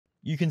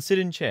You can sit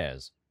in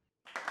chairs.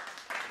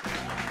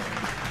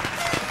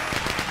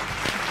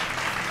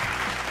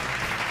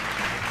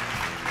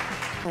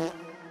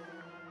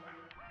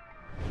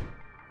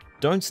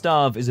 Don't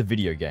Starve is a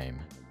video game.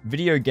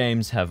 Video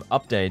games have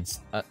updates.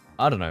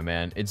 I don't know,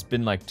 man. It's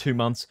been like 2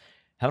 months.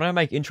 How do I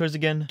make intros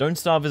again? Don't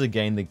Starve is a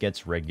game that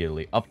gets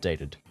regularly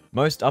updated.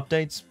 Most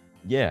updates?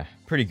 Yeah,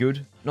 pretty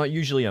good. Not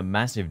usually a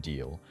massive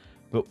deal.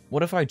 But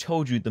what if I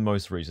told you the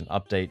most recent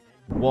update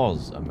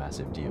was a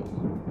massive deal?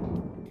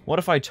 What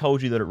if I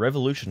told you that it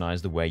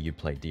revolutionized the way you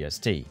play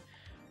DST?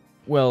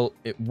 Well,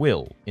 it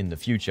will in the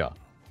future.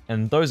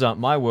 And those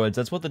aren't my words,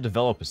 that's what the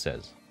developer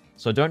says.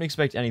 So don't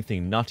expect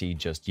anything nutty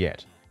just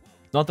yet.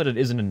 Not that it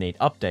isn't a neat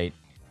update,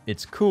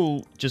 it's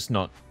cool, just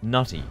not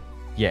nutty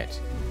yet.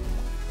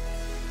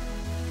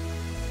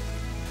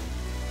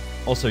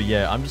 Also,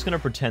 yeah, I'm just going to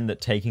pretend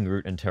that Taking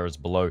Root and Terrors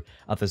Below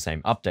are the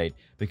same update,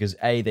 because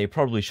A, they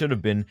probably should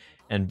have been,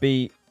 and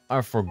B,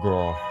 I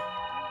forgot.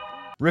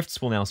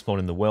 Rifts will now spawn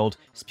in the world,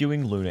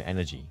 spewing lunar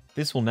energy.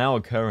 This will now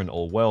occur in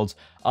all worlds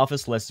after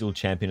Celestial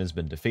Champion has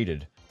been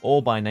defeated,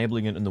 or by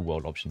enabling it in the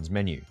world options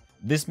menu.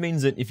 This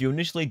means that if you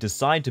initially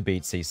decide to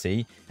beat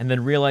CC, and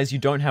then realize you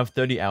don't have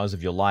 30 hours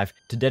of your life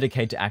to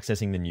dedicate to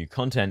accessing the new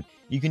content,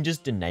 you can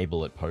just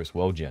enable it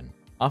post-world gen.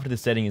 After the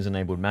setting is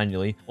enabled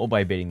manually, or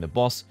by beating the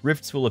boss,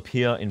 rifts will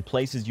appear in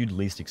places you'd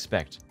least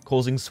expect,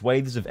 causing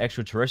swathes of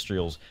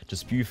extraterrestrials to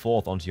spew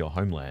forth onto your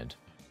homeland.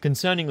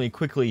 Concerningly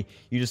quickly,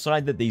 you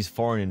decide that these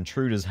foreign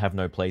intruders have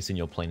no place in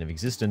your plane of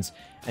existence,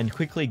 and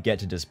quickly get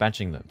to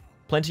dispatching them.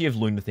 Plenty of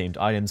lunar-themed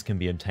items can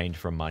be obtained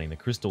from mining the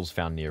crystals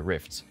found near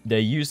rifts, their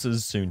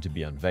uses soon to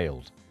be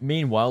unveiled.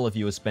 Meanwhile, if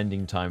you are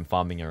spending time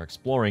farming or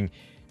exploring,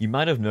 you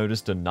might have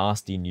noticed a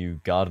nasty new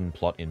garden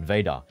plot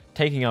invader,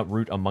 taking up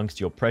root amongst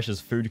your precious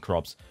food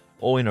crops,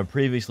 or in a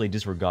previously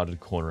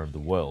disregarded corner of the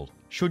world.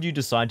 Should you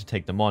decide to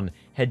take them on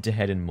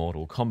head-to-head in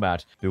mortal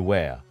combat,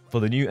 beware, for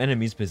the new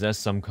enemies possess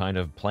some kind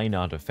of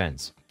planar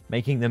defense,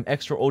 making them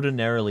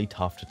extraordinarily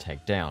tough to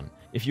take down.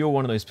 If you're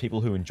one of those people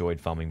who enjoyed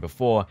farming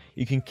before,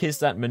 you can kiss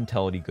that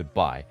mentality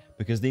goodbye,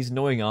 because these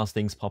annoying ass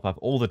things pop up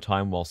all the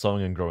time while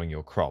sowing and growing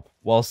your crop.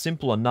 While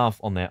simple enough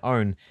on their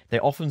own, they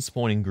often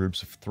spawn in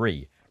groups of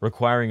 3,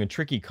 requiring a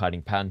tricky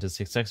kiting pattern to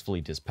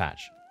successfully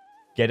dispatch.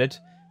 Get it?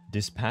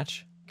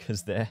 Dispatch?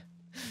 Because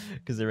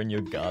they're in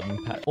your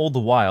garden patch. All the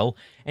while,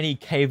 any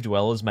cave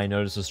dwellers may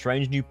notice a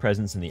strange new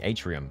presence in the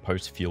atrium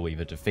post-Fuel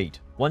Weaver defeat.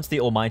 Once the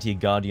almighty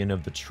guardian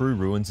of the true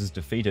ruins is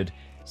defeated,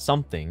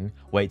 something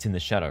waits in the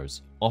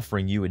shadows,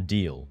 offering you a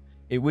deal.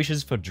 It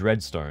wishes for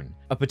Dreadstone,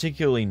 a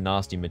particularly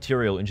nasty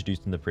material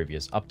introduced in the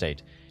previous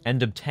update,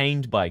 and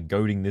obtained by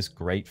goading this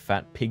great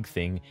fat pig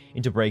thing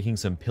into breaking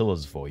some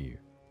pillars for you.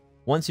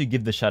 Once you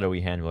give the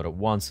shadowy hand what it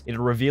wants,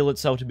 it'll reveal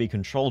itself to be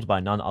controlled by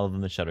none other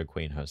than the Shadow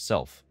Queen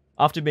herself.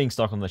 After being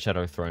stuck on the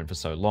Shadow Throne for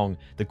so long,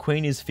 the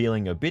Queen is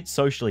feeling a bit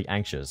socially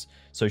anxious,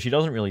 so she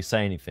doesn't really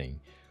say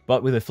anything,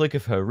 but with a flick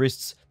of her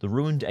wrists, the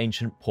ruined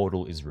ancient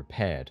portal is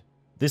repaired.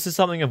 This is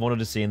something I've wanted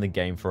to see in the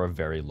game for a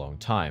very long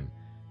time.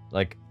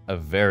 Like, a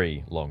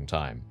very long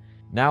time.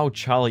 Now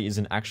Charlie is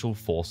an actual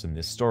force in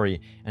this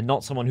story, and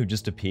not someone who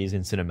just appears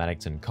in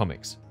cinematics and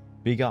comics.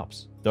 Big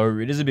ups. Though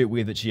it is a bit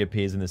weird that she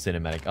appears in the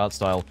cinematic art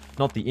style,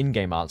 not the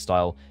in-game art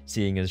style,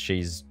 seeing as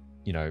she's,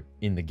 you know,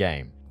 in the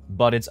game.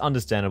 But it's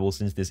understandable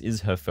since this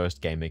is her first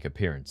gaming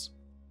appearance.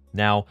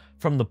 Now,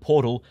 from the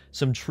portal,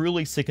 some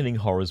truly sickening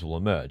horrors will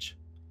emerge.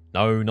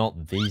 No,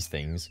 not these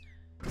things.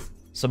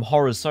 Some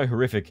horrors so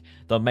horrific,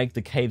 they'll make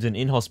the caves an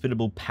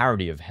inhospitable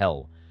parody of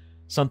hell.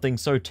 Something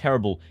so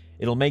terrible,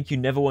 it'll make you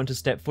never want to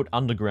step foot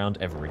underground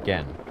ever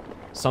again.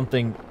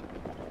 Something...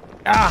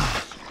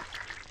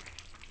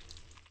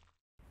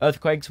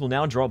 Earthquakes will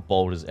now drop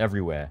boulders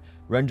everywhere,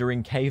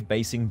 rendering cave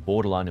basing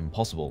borderline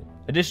impossible.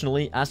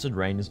 Additionally, acid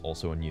rain is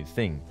also a new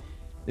thing.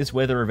 This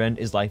weather event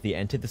is like the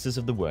antithesis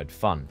of the word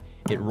fun.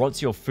 It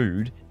rots your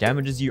food,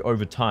 damages you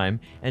over time,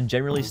 and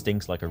generally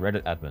stinks like a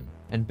Reddit admin.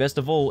 And best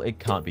of all, it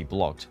can't be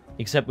blocked,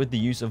 except with the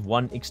use of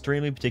one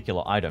extremely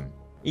particular item.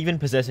 Even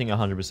possessing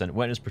 100%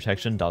 wetness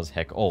protection does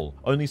heck all,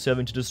 only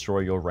serving to destroy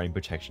your rain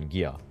protection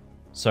gear.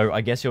 So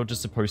I guess you're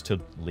just supposed to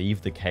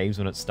leave the caves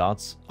when it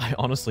starts? I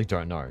honestly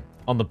don't know.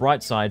 On the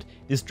bright side,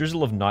 this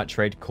drizzle of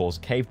nitrate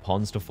caused cave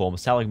ponds to form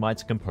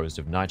stalagmites composed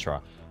of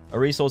nitra, a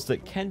resource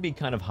that can be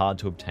kind of hard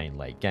to obtain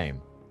late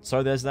game.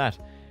 So there's that,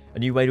 a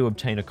new way to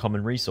obtain a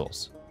common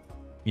resource.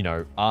 You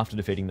know, after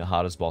defeating the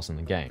hardest boss in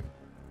the game.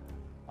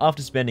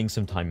 After spending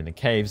some time in the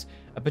caves,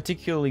 a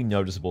particularly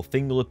noticeable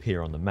thing will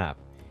appear on the map.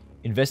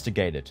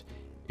 Investigate it,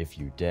 if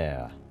you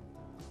dare.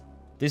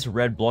 This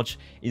red blotch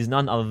is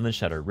none other than the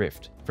Shadow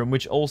Rift, from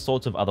which all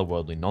sorts of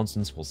otherworldly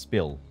nonsense will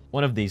spill.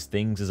 One of these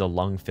things is a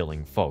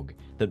lung-filling fog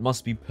that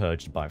must be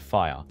purged by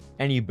fire.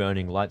 Any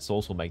burning light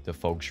source will make the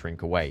fog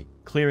shrink away,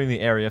 clearing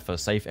the area for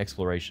safe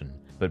exploration.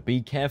 But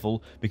be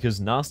careful, because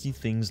nasty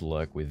things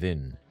lurk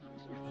within.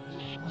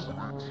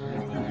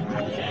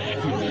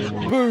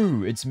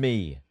 Boo! It's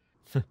me!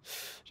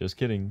 Just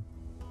kidding.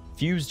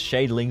 Fused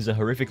shadelings are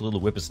horrific little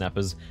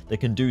whippersnappers that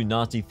can do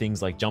nasty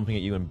things like jumping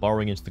at you and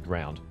burrowing into the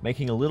ground,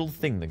 making a little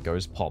thing that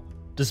goes pop.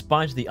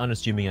 Despite the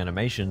unassuming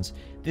animations,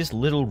 this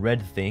little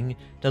red thing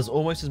does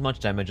almost as much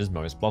damage as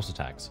most boss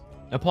attacks.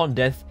 Upon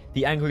death,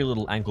 the angry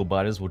little ankle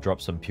biters will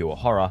drop some pure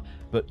horror,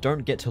 but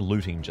don't get to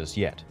looting just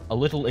yet. A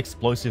little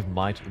explosive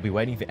mite will be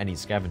waiting for any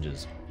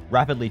scavengers,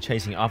 rapidly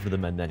chasing after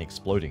them and then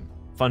exploding.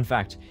 Fun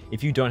fact,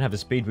 if you don't have a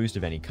speed boost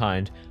of any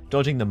kind,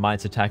 dodging the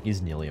mite's attack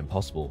is nearly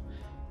impossible.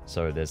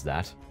 So there's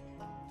that.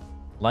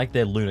 Like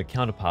their lunar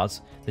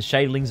counterparts, the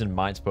Shadelings and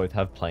mites both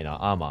have planar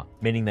armor,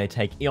 meaning they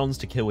take eons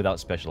to kill without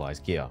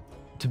specialized gear.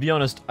 To be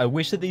honest, I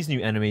wish that these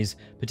new enemies,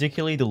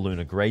 particularly the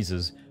lunar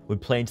grazers, would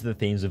play into the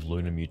themes of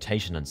lunar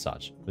mutation and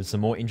such, with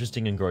some more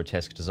interesting and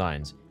grotesque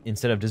designs,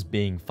 instead of just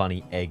being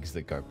funny eggs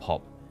that go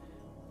pop.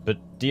 But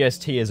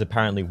DST is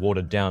apparently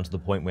watered down to the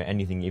point where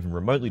anything even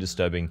remotely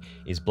disturbing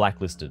is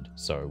blacklisted,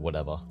 so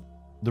whatever.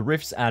 The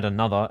rifts add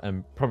another,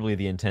 and probably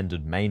the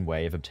intended main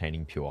way of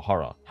obtaining pure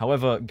horror.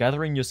 However,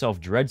 gathering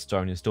yourself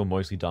Dreadstone is still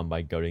mostly done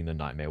by goading the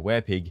Nightmare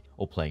Werepig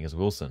or playing as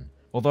Wilson,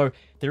 although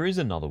there is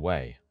another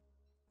way.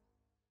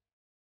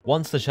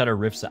 Once the Shadow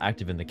Rifts are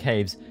active in the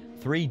caves,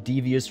 3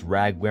 devious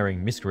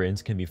rag-wearing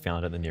miscreants can be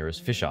found at the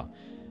nearest fissure.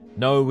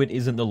 No, it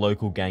isn't the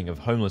local gang of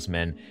homeless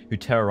men who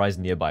terrorize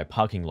nearby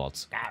parking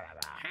lots,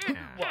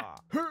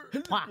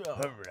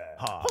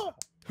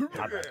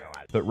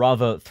 but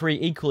rather 3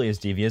 equally as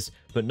devious,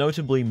 but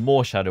notably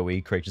more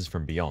shadowy creatures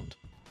from beyond.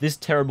 This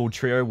terrible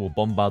trio will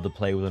bombard the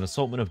player with an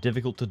assortment of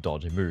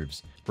difficult-to-dodge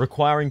moves,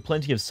 requiring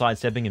plenty of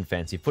sidestepping and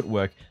fancy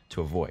footwork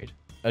to avoid.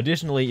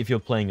 Additionally, if you're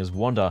playing as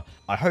Wanda,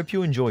 I hope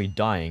you enjoy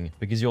dying,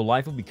 because your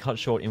life will be cut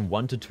short in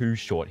 1 to 2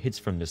 short hits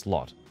from this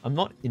lot. I'm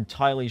not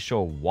entirely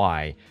sure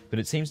why, but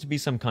it seems to be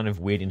some kind of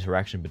weird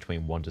interaction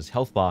between Wanda's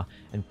health bar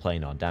and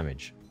planar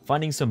damage.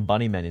 Finding some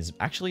bunnymen is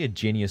actually a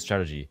genius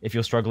strategy if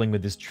you're struggling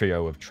with this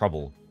trio of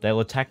trouble.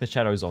 They'll attack the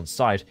shadows on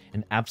sight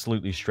and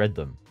absolutely shred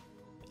them.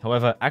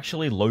 However,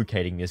 actually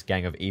locating this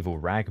gang of evil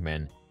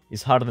ragmen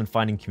is harder than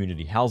finding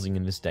community housing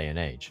in this day and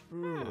age.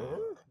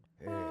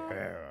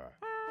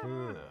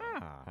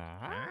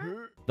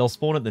 They'll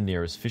spawn at the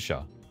nearest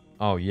fissure.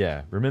 Oh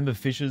yeah, remember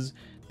fissures?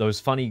 Those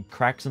funny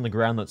cracks in the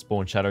ground that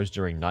spawn shadows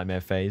during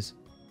Nightmare phase?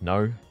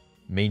 No?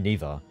 Me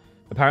neither.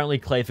 Apparently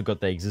Clay forgot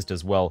they exist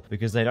as well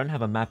because they don't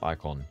have a map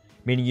icon,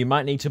 meaning you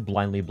might need to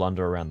blindly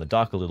blunder around the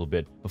dark a little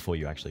bit before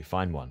you actually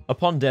find one.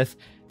 Upon death,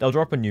 they'll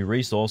drop a new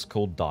resource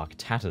called Dark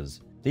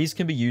Tatters. These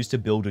can be used to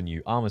build a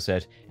new armor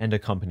set and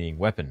accompanying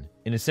weapon,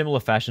 in a similar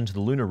fashion to the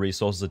lunar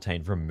resources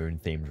attained from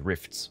moon-themed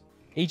rifts.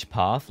 Each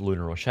path,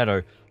 lunar or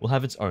shadow, will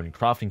have its own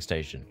crafting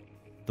station.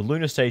 The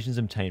lunar stations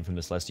obtained from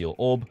the celestial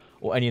orb,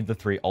 or any of the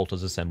 3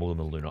 altars assembled on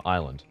the lunar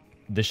island.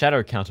 The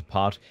shadow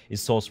counterpart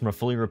is sourced from a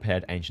fully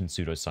repaired ancient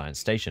pseudoscience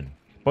station.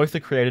 Both are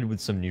created with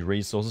some new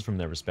resources from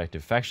their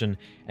respective faction,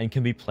 and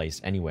can be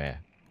placed anywhere.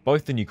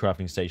 Both the new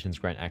crafting stations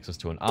grant access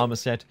to an armor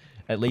set,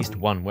 at least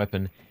 1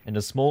 weapon, and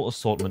a small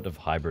assortment of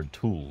hybrid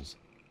tools.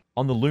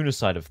 On the lunar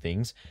side of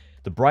things,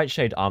 the Bright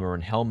Shade armor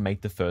and helm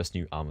make the first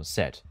new armor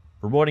set,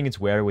 rewarding its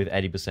wearer with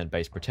 80%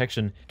 base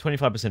protection,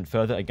 25%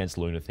 further against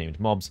lunar-themed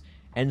mobs,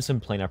 and some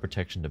planar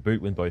protection to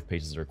boot when both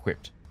pieces are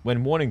equipped.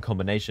 When worn in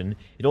combination,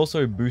 it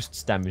also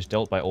boosts damage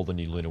dealt by all the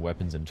new lunar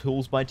weapons and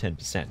tools by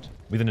 10%,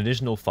 with an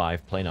additional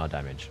 5 planar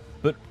damage.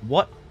 But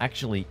what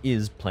actually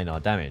is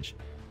planar damage?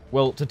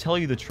 Well, to tell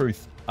you the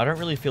truth, I don't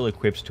really feel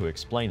equipped to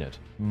explain it,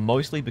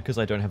 mostly because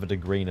I don't have a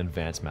degree in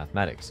advanced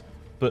mathematics.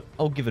 But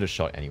I'll give it a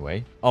shot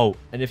anyway. Oh,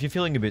 and if you're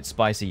feeling a bit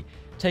spicy,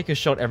 take a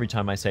shot every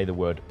time I say the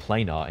word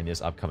planar in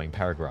this upcoming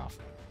paragraph.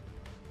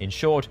 In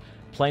short,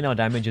 planar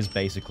damage is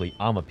basically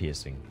armor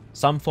piercing.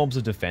 Some forms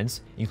of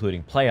defense,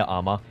 including player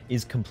armor,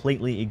 is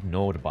completely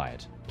ignored by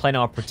it.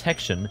 Planar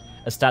protection,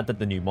 a stat that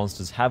the new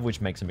monsters have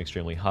which makes them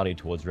extremely hardy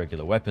towards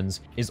regular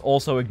weapons, is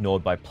also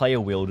ignored by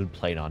player-wielded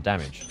planar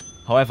damage.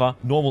 However,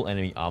 normal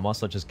enemy armor,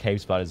 such as cave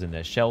spiders in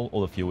their shell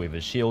or the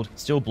Fuelweaver's shield,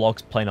 still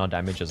blocks planar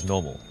damage as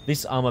normal.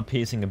 This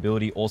armor-piercing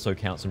ability also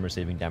counts on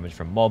receiving damage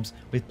from mobs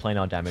with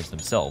planar damage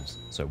themselves,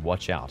 so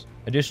watch out.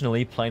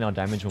 Additionally, planar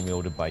damage when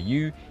wielded by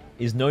you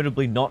is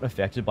notably not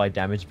affected by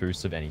damage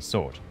boosts of any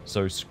sort,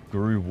 so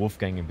screw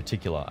Wolfgang in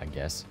particular, I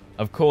guess.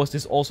 Of course,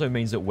 this also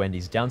means that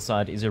Wendy's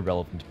downside is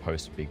irrelevant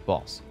post-Big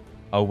Boss.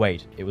 Oh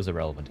wait, it was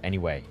irrelevant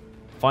anyway.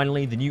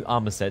 Finally, the new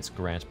armor sets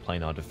grant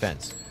planar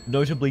defense,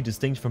 notably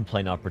distinct from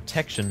planar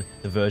protection,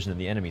 the version that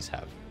the enemies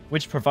have,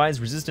 which provides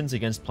resistance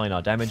against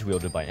planar damage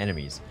wielded by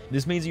enemies.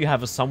 This means you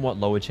have a somewhat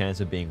lower chance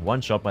of being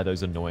one-shot by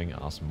those annoying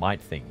ass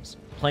mite things.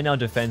 Planar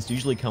defense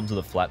usually comes with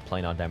a flat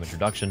planar damage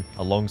reduction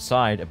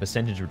alongside a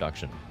percentage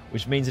reduction,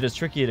 which means it is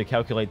trickier to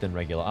calculate than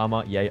regular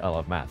armor. Yay, I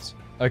love maths.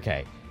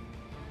 Okay,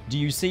 do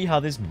you see how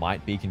this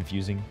might be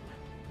confusing?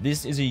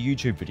 This is a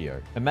YouTube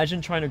video. Imagine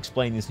trying to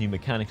explain this new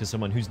mechanic to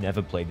someone who's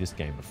never played this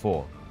game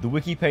before. The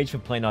wiki page for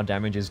planar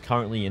damage is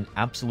currently in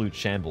absolute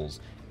shambles,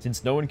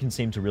 since no one can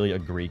seem to really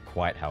agree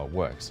quite how it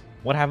works.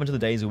 What happened to the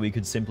days where we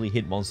could simply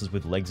hit monsters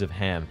with legs of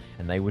ham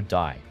and they would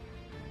die?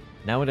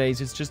 Nowadays,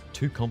 it's just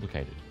too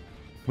complicated.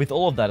 With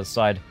all of that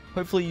aside,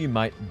 hopefully you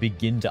might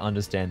begin to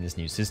understand this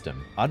new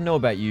system. I don't know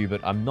about you,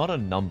 but I'm not a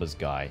numbers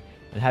guy,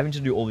 and having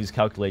to do all these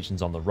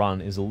calculations on the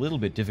run is a little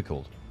bit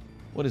difficult.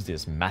 What is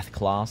this, math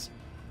class?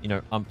 You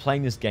know, I'm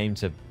playing this game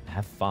to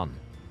have fun.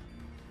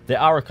 There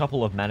are a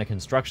couple of mannequin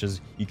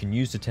structures you can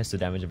use to test the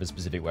damage of a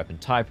specific weapon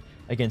type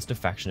against a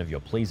faction of your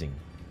pleasing.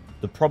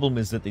 The problem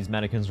is that these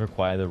mannequins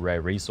require the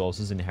rare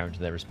resources inherent to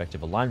their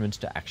respective alignments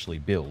to actually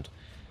build,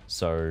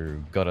 so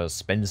gotta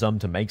spend some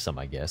to make some,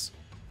 I guess.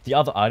 The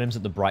other items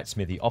that the Bright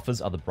Smithy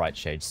offers are the Bright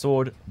Shade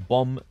Sword,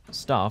 Bomb,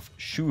 Staff,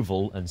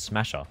 Shovel, and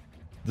Smasher.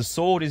 The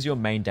Sword is your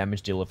main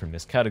damage dealer from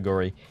this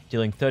category,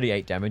 dealing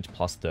 38 damage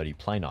plus 30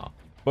 planar.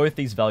 Both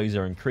these values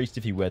are increased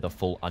if you wear the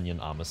full Onion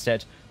Armor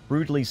set,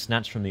 brutally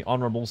snatched from the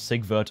Honourable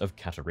Sigvert of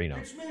Katarina.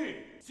 It's me,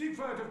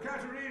 Sigvert of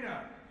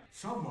Katarina!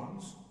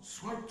 Someone's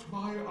swiped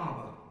my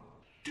armor.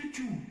 Did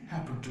you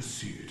happen to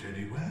see it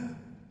anywhere?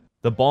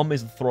 The Bomb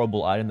is a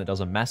throwable item that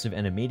does a massive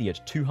and immediate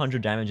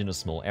 200 damage in a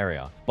small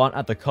area, but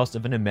at the cost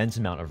of an immense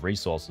amount of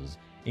resources,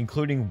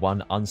 including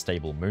one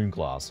unstable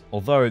Moonglass,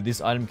 although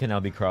this item can now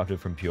be crafted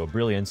from pure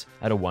brilliance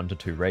at a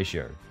 1:2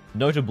 ratio.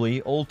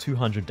 Notably, all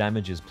 200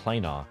 damage is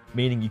planar,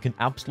 meaning you can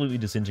absolutely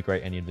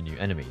disintegrate any of the new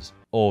enemies,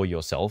 or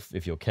yourself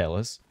if you're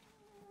careless.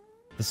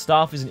 The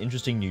Staff is an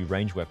interesting new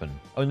range weapon,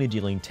 only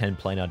dealing 10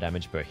 planar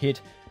damage per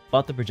hit,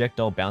 but the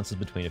projectile bounces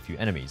between a few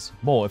enemies,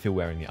 more if you're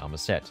wearing the armor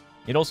set.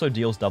 It also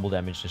deals double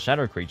damage to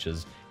shadow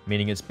creatures,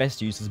 meaning its best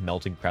use is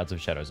melting crowds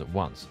of shadows at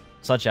once,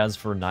 such as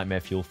for a nightmare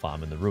fuel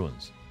farm in the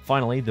ruins.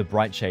 Finally, the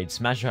Bright Shade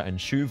Smasher and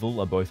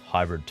Shovel are both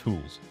hybrid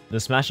tools, the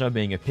Smasher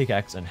being a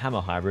pickaxe and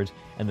hammer hybrid,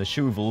 and the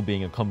Shovel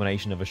being a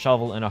combination of a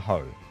shovel and a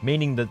hoe,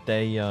 meaning that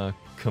they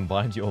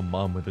combined your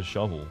mum with a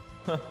shovel.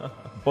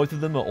 Both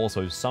of them are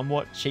also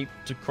somewhat cheap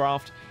to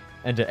craft,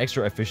 and are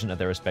extra efficient at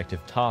their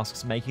respective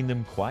tasks, making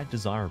them quite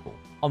desirable.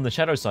 On the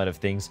Shadow side of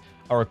things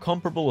are a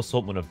comparable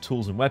assortment of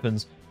tools and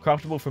weapons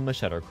craftable from the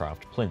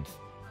Shadowcraft plinth.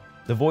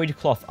 The Void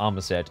Cloth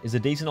armor set is a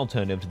decent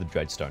alternative to the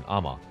Dreadstone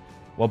armor.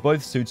 While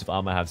both suits of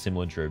armor have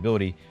similar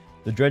durability,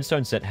 the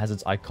Dreadstone set has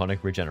its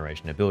iconic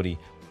regeneration ability,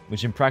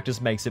 which in practice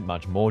makes it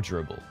much more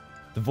durable.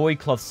 The Void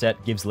Cloth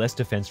set gives less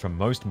defense from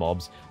most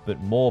mobs,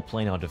 but more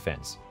planar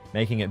defense,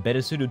 making it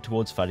better suited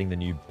towards fighting the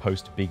new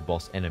post-Big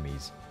Boss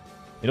enemies.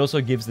 It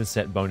also gives the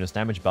set bonus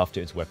damage buff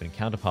to its weapon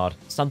counterpart,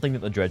 something that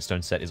the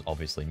Dreadstone set is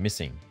obviously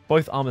missing.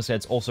 Both armor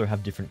sets also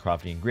have different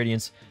crafting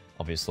ingredients,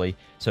 obviously,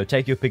 so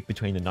take your pick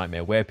between the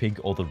Nightmare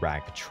Werepig or the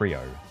Rag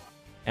Trio.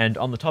 And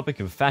on the topic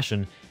of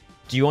fashion,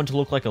 do you want to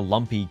look like a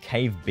lumpy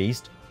cave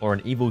beast or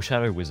an evil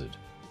shadow wizard?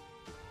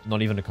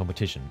 Not even a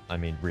competition, I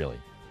mean really.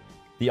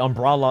 The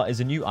Umbrella is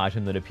a new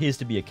item that appears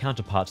to be a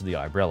counterpart to the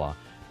Umbrella,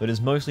 but is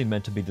mostly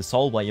meant to be the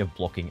sole way of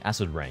blocking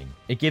acid rain.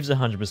 It gives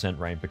 100%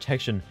 rain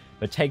protection,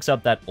 but takes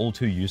up that all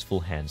too useful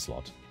hand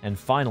slot. And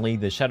finally,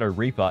 the Shadow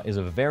Reaper is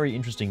a very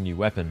interesting new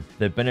weapon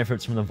that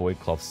benefits from the Void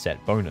Cloth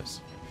set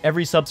bonus.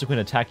 Every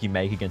subsequent attack you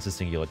make against a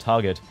singular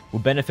target will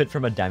benefit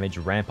from a damage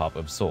ramp up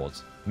of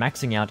sorts,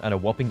 maxing out at a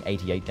whopping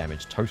 88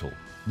 damage total.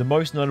 The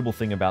most notable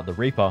thing about the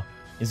Reaper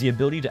is the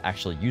ability to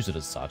actually use it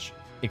as such,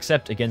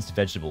 except against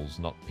vegetables,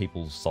 not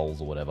people's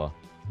souls or whatever.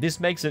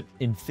 This makes it,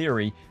 in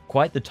theory,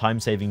 quite the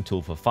time-saving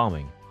tool for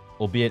farming,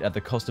 albeit at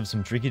the cost of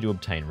some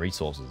tricky-to-obtain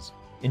resources.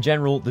 In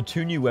general, the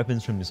two new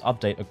weapons from this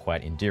update are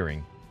quite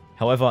endearing.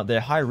 However,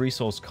 their high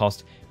resource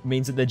cost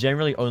means that they're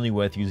generally only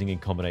worth using in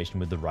combination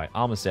with the right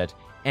armor set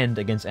and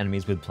against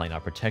enemies with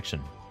planar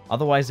protection.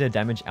 Otherwise, their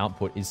damage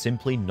output is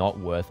simply not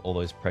worth all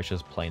those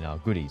precious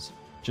planar goodies.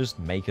 Just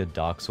make a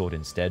Dark Sword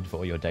instead for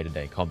all your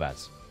day-to-day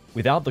combats.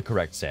 Without the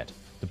correct set,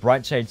 the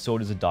Bright Shade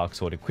Sword is a Dark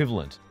Sword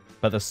equivalent,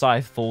 but the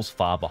Scythe falls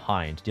far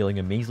behind, dealing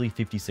a measly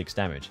 56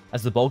 damage,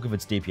 as the bulk of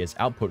its DPS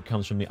output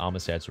comes from the armor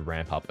set's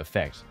ramp-up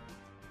effect.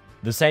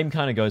 The same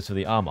kinda goes for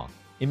the armor.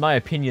 In my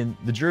opinion,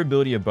 the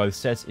durability of both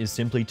sets is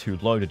simply too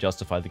low to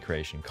justify the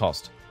creation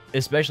cost,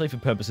 especially for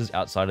purposes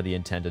outside of the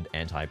intended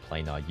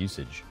anti-planar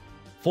usage.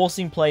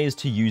 Forcing players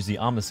to use the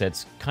armor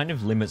sets kind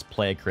of limits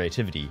player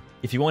creativity.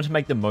 If you want to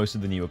make the most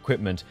of the new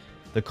equipment,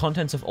 the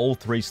contents of all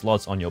three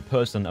slots on your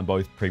person are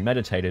both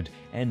premeditated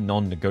and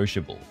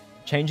non-negotiable.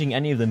 Changing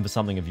any of them for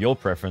something of your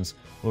preference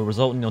will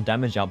result in your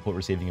damage output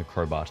receiving a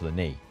crowbar to the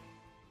knee.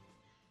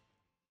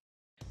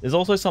 There's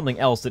also something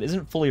else that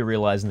isn't fully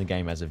realized in the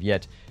game as of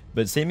yet,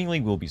 but seemingly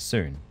will be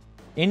soon.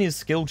 In his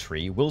skill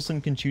tree, Wilson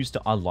can choose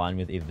to align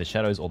with either the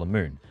Shadows or the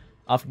Moon,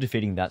 after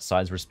defeating that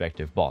side's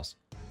respective boss,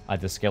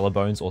 either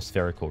Scalebones or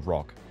Spherical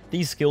Rock.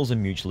 These skills are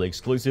mutually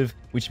exclusive,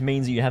 which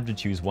means you have to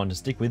choose one to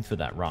stick with for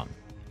that run.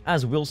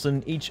 As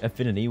Wilson, each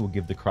affinity will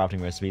give the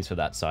crafting recipes for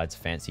that side's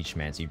fancy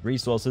schmancy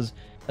resources,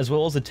 as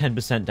well as a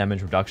 10%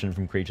 damage reduction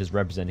from creatures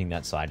representing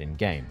that side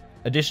in-game.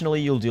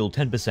 Additionally, you'll deal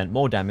 10%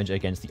 more damage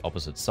against the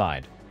opposite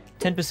side.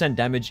 10%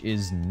 damage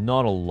is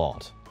not a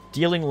lot.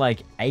 Dealing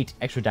like 8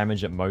 extra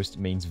damage at most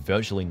means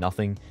virtually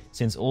nothing,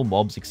 since all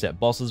mobs except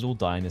bosses will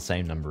die in the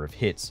same number of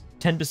hits.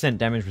 10%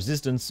 damage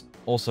resistance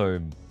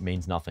also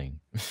means nothing.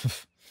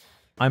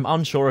 I'm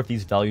unsure if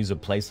these values are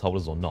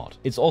placeholders or not.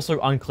 It's also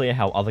unclear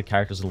how other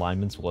characters'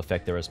 alignments will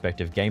affect their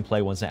respective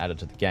gameplay once they're added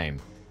to the game.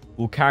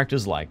 Will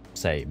characters like,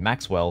 say,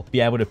 Maxwell, be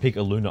able to pick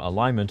a lunar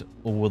alignment,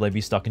 or will they be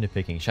stuck into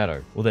picking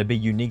Shadow? Will there be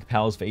unique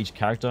powers for each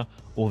character,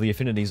 or will the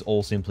affinities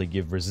all simply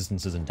give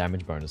resistances and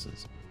damage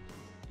bonuses?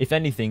 If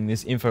anything,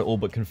 this info all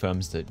but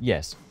confirms that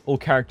yes, all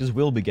characters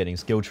will be getting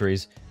skill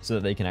trees so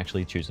that they can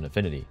actually choose an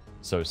affinity.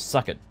 So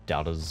suck it,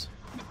 doubters.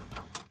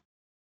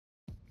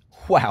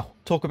 Wow,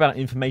 talk about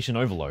information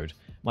overload.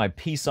 My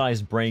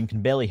pea-sized brain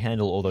can barely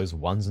handle all those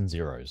ones and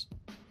zeros.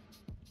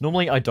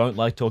 Normally I don't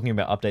like talking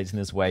about updates in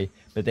this way,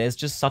 but there's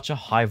just such a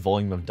high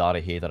volume of data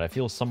here that I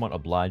feel somewhat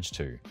obliged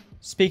to.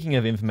 Speaking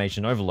of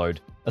information overload,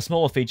 a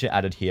smaller feature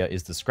added here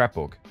is the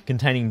Scrapbook,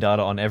 containing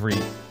data on every...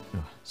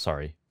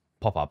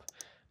 pop-up.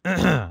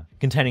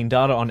 Containing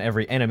data on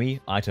every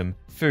enemy, item,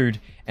 food,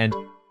 and...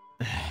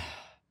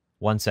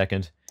 1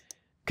 second.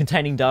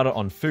 Containing data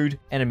on food,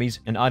 enemies,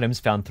 and items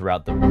found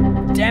throughout the...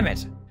 Damn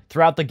it!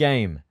 Throughout the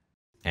game.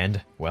 And,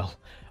 well,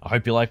 I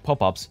hope you like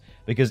pop-ups,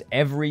 because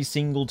every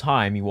single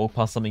time you walk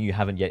past something you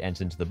haven't yet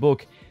entered into the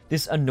book,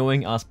 this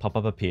annoying-ass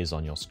pop-up appears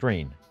on your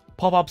screen.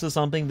 Pop-ups are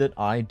something that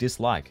I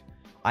dislike.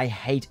 I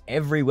hate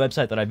every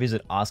website that I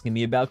visit asking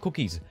me about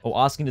cookies, or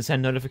asking to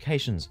send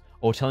notifications,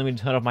 or telling me to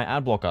turn off my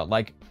ad blocker.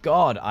 Like,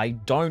 God, I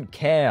don't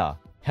care.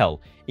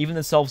 Hell, even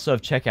the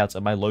self-serve checkouts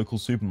at my local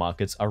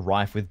supermarkets are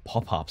rife with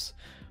pop-ups.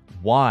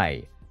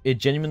 Why? It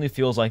genuinely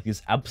feels like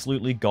this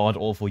absolutely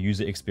god-awful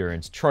user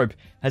experience trope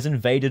has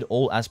invaded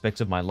all aspects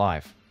of my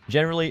life.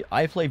 Generally,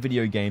 I play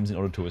video games in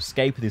order to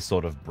escape this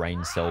sort of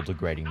brain cell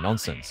degrading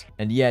nonsense,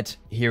 and yet,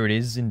 here it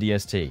is in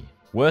DST.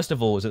 Worst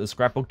of all is that the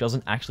Scrapbook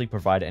doesn't actually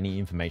provide any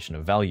information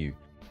of value.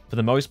 For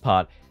the most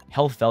part,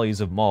 health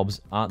values of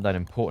mobs aren't that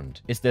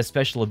important. It's their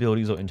special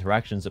abilities or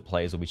interactions that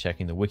players will be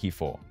checking the wiki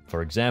for.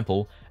 For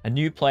example, a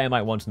new player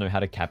might want to know how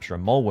to capture a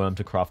moleworm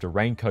to craft a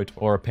raincoat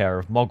or a pair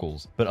of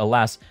moggles, but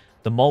alas,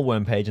 the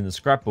moleworm page in the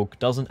Scrapbook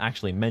doesn't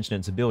actually mention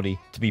its ability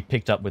to be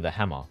picked up with a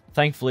hammer.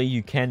 Thankfully,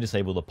 you can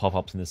disable the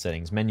pop-ups in the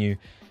settings menu,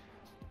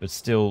 but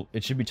still,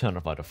 it should be turned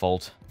off by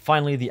default.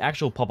 Finally, the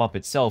actual pop-up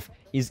itself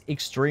is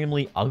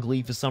extremely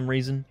ugly for some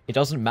reason. It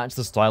doesn't match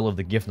the style of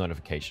the GIF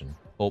notification,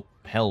 or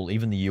hell,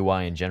 even the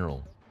UI in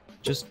general.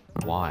 Just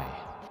why?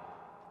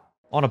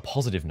 On a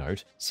positive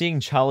note, seeing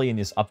Charlie in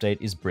this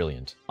update is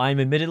brilliant. I'm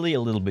admittedly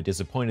a little bit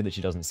disappointed that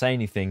she doesn't say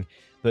anything,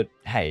 but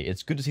hey,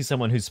 it's good to see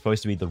someone who's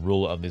supposed to be the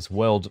ruler of this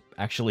world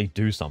actually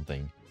do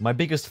something. My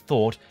biggest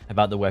thought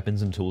about the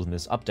weapons and tools in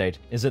this update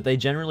is that they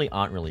generally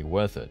aren't really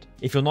worth it.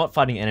 If you're not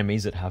fighting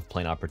enemies that have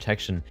planar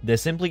protection, there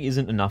simply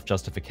isn't enough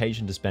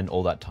justification to spend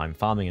all that time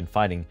farming and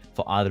fighting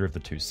for either of the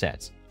two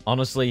sets.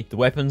 Honestly, the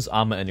weapons,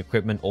 armor, and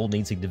equipment all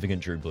need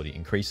significant durability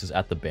increases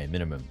at the bare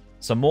minimum.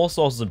 Some more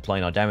sources of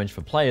planar damage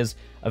for players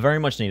are very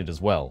much needed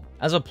as well.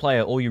 As a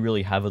player, all you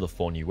really have are the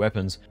 4 new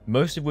weapons,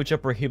 most of which are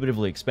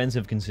prohibitively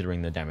expensive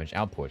considering the damage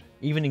output,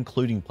 even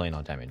including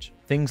planar damage.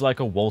 Things like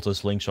a Walter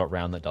slingshot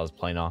round that does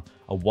planar,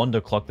 a Wonder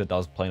clock that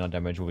does planar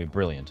damage will be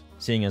brilliant,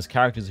 seeing as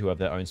characters who have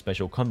their own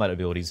special combat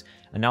abilities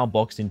are now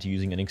boxed into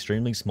using an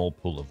extremely small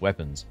pool of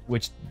weapons,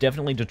 which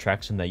definitely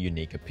detracts from their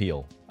unique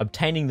appeal.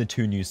 Obtaining the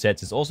 2 new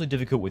sets is also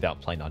difficult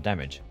without planar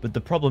damage, but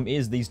the problem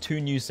is these 2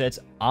 new sets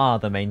are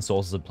the main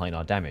sources of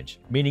planar damage,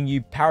 meaning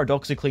you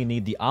paradoxically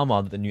need the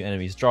armor that the new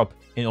enemies drop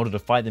in order to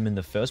fight them in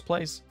the first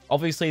place.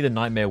 Obviously, the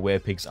Nightmare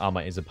Werepig's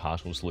armor is a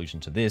partial solution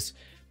to this,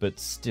 but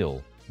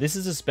still. This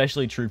is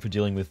especially true for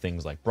dealing with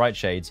things like Bright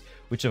Shades,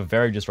 which are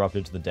very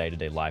disruptive to the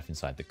day-to-day life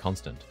inside the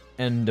Constant.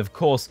 And of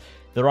course,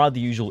 there are the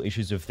usual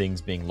issues of things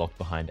being locked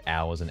behind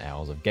hours and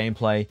hours of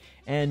gameplay,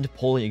 and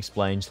poorly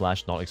explained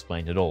 / not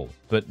explained at all.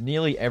 But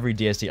nearly every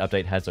DST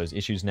update has those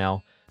issues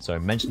now, so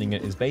mentioning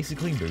it is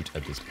basically moot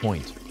at this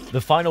point.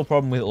 The final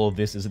problem with all of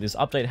this is that this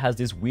update has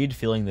this weird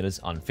feeling that it's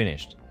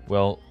unfinished.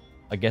 Well,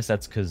 I guess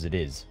that's because it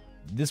is.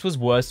 This was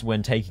worse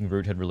when Taking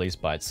Root had released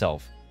by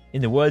itself.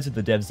 In the words of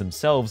the devs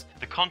themselves,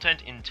 the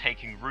content in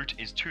Taking Root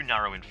is too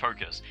narrow in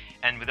focus,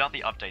 and without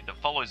the update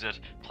that follows it,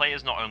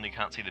 players not only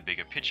can't see the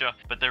bigger picture,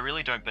 but they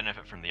really don't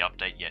benefit from the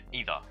update yet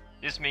either.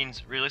 This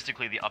means,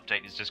 realistically, the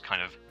update is just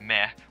kind of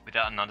meh,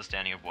 without an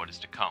understanding of what is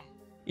to come.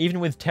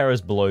 Even with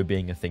Terrors Below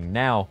being a thing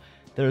now,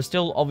 there are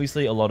still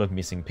obviously a lot of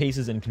missing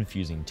pieces and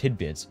confusing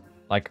tidbits,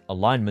 like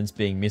alignments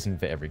being missing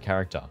for every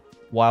character.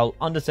 While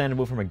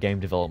understandable from a game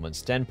development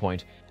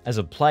standpoint, as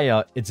a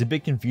player, it's a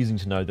bit confusing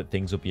to know that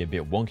things will be a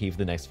bit wonky for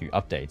the next few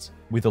updates,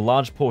 with a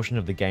large portion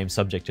of the game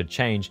subject to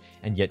change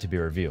and yet to be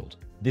revealed.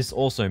 This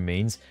also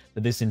means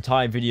that this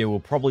entire video will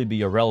probably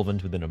be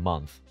irrelevant within a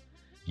month.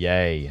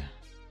 Yay.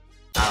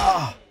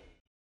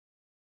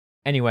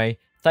 Anyway,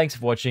 thanks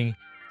for watching,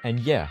 and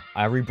yeah,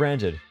 I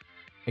rebranded.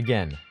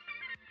 Again.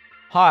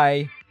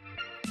 Hi!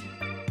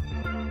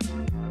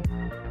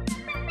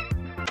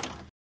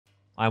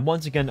 I'm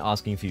once again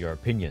asking for your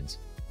opinions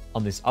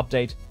on this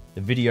update, the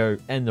video,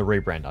 and the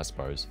rebrand, I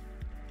suppose.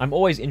 I'm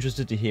always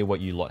interested to hear what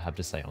you lot have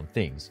to say on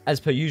things.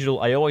 As per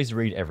usual, I always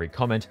read every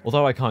comment,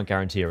 although I can't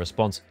guarantee a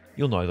response,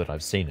 you'll know that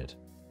I've seen it.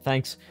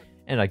 Thanks,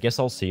 and I guess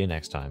I'll see you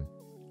next time.